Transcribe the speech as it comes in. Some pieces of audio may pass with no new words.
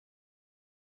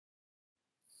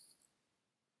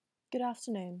Good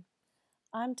afternoon.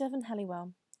 I'm Devon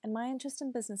Halliwell, and my interest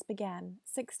in business began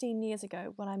 16 years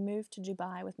ago when I moved to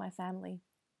Dubai with my family.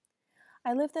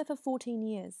 I lived there for 14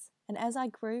 years, and as I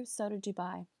grew, so did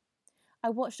Dubai. I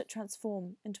watched it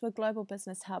transform into a global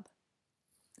business hub.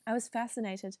 I was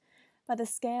fascinated by the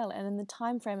scale and in the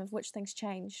time frame of which things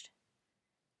changed.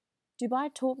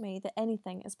 Dubai taught me that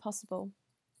anything is possible,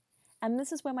 and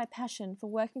this is where my passion for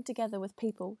working together with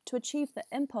people to achieve the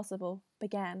impossible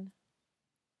began.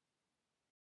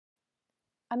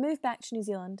 I moved back to New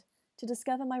Zealand to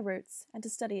discover my roots and to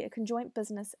study a conjoint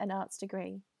business and arts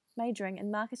degree, majoring in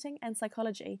marketing and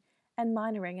psychology and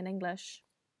minoring in English.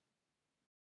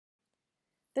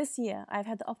 This year, I've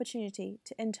had the opportunity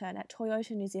to intern at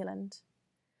Toyota New Zealand.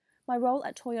 My role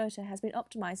at Toyota has been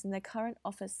optimising their current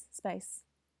office space.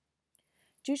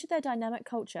 Due to their dynamic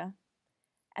culture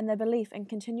and their belief in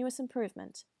continuous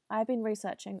improvement, I have been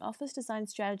researching office design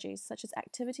strategies such as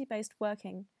activity-based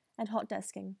working and hot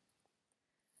desking.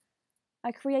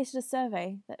 I created a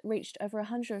survey that reached over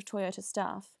 100 of Toyota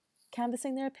staff,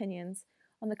 canvassing their opinions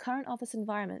on the current office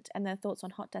environment and their thoughts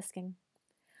on hot desking.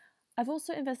 I've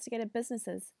also investigated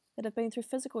businesses that have been through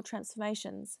physical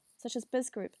transformations, such as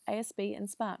BizGroup, ASB and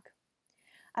Spark.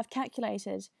 I've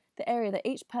calculated the area that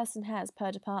each person has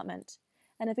per department,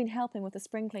 and have been helping with the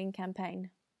Spring Clean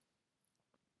campaign.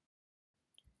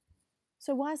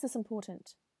 So why is this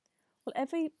important? Well,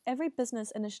 every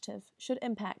business initiative should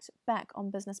impact back on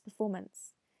business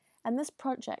performance, and this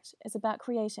project is about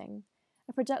creating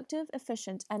a productive,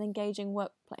 efficient and engaging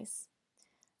workplace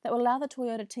that will allow the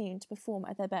Toyota team to perform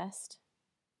at their best.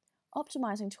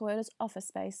 Optimising Toyota's office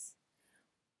space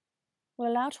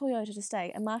will allow Toyota to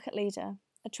stay a market leader,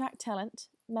 attract talent,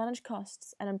 manage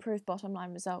costs and improve bottom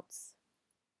line results.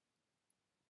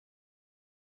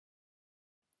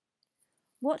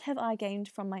 What have I gained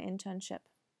from my internship?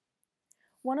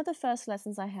 One of the first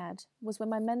lessons I had was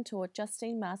when my mentor,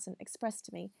 Justine Martin, expressed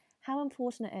to me how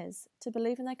important it is to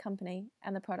believe in their company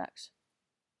and the product.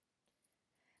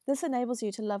 This enables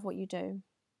you to love what you do.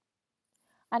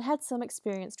 I'd had some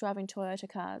experience driving Toyota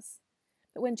cars,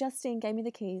 but when Justine gave me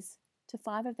the keys to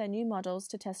 5 of their new models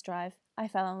to test drive, I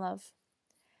fell in love.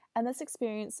 And this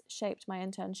experience shaped my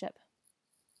internship.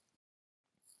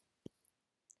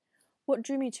 What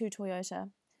drew me to Toyota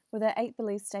were their 8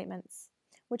 belief statements,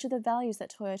 which are the values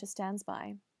that Toyota stands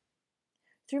by.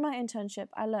 Through my internship,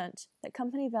 I learnt that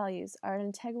company values are an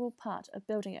integral part of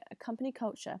building a company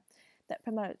culture that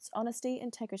promotes honesty,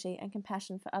 integrity, and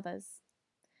compassion for others.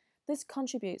 This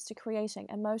contributes to creating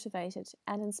a motivated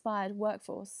and inspired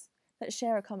workforce that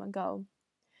share a common goal,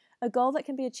 a goal that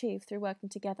can be achieved through working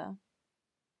together.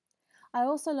 I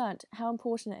also learnt how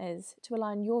important it is to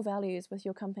align your values with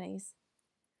your company's,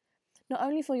 not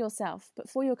only for yourself, but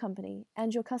for your company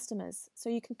and your customers, so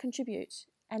you can contribute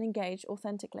and engage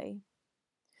authentically.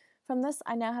 From this,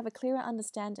 I now have a clearer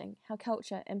understanding how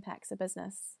culture impacts a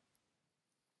business.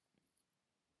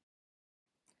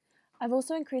 I've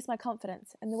also increased my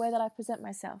confidence in the way that I present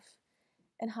myself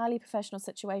in highly professional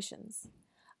situations.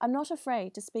 I'm not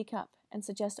afraid to speak up and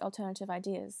suggest alternative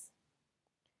ideas.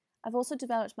 I've also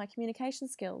developed my communication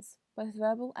skills, both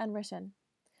verbal and written.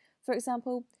 For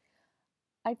example,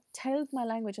 I tailored my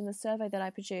language in the survey that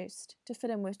I produced to fit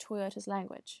in with Toyota's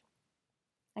language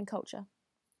and culture.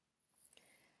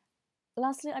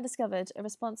 Lastly, I discovered a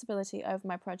responsibility over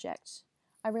my project.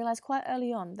 I realised quite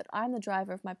early on that I'm the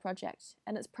driver of my project,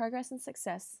 and its progress and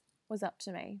success was up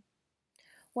to me.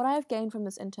 What I have gained from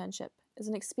this internship is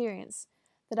an experience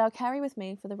that I'll carry with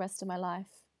me for the rest of my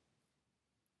life.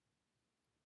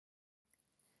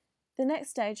 The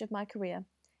next stage of my career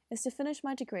is to finish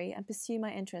my degree and pursue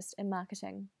my interest in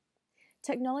marketing.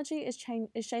 Technology is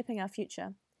shaping our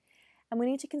future, and we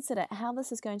need to consider how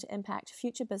this is going to impact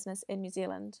future business in New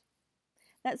Zealand.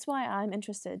 That's why I'm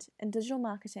interested in digital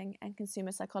marketing and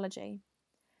consumer psychology.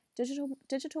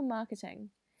 Digital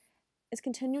marketing is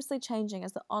continuously changing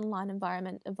as the online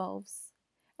environment evolves,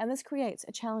 and this creates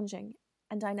a challenging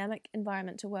and dynamic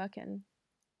environment to work in.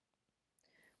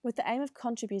 With the aim of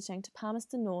contributing to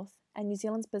Palmerston North and New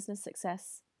Zealand's business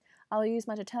success, I will use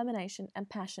my determination and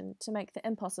passion to make the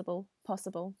impossible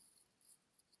possible.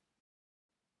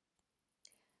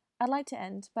 I'd like to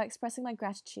end by expressing my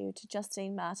gratitude to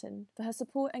Justine Martin for her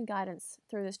support and guidance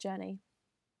through this journey.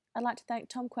 I'd like to thank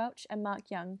Tom Quelch and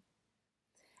Mark Young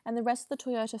and the rest of the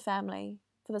Toyota family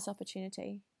for this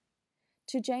opportunity.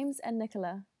 To James and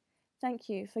Nicola, thank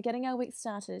you for getting our week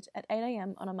started at 8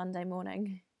 a.m. on a Monday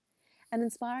morning and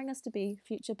inspiring us to be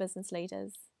future business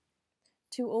leaders.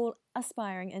 To all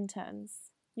aspiring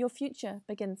interns, your future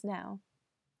begins now.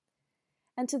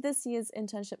 And to this year's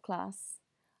internship class,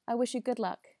 I wish you good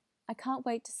luck I can't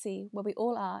wait to see where we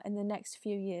all are in the next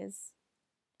few years.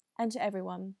 And to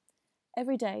everyone,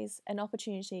 every day's an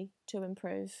opportunity to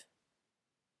improve.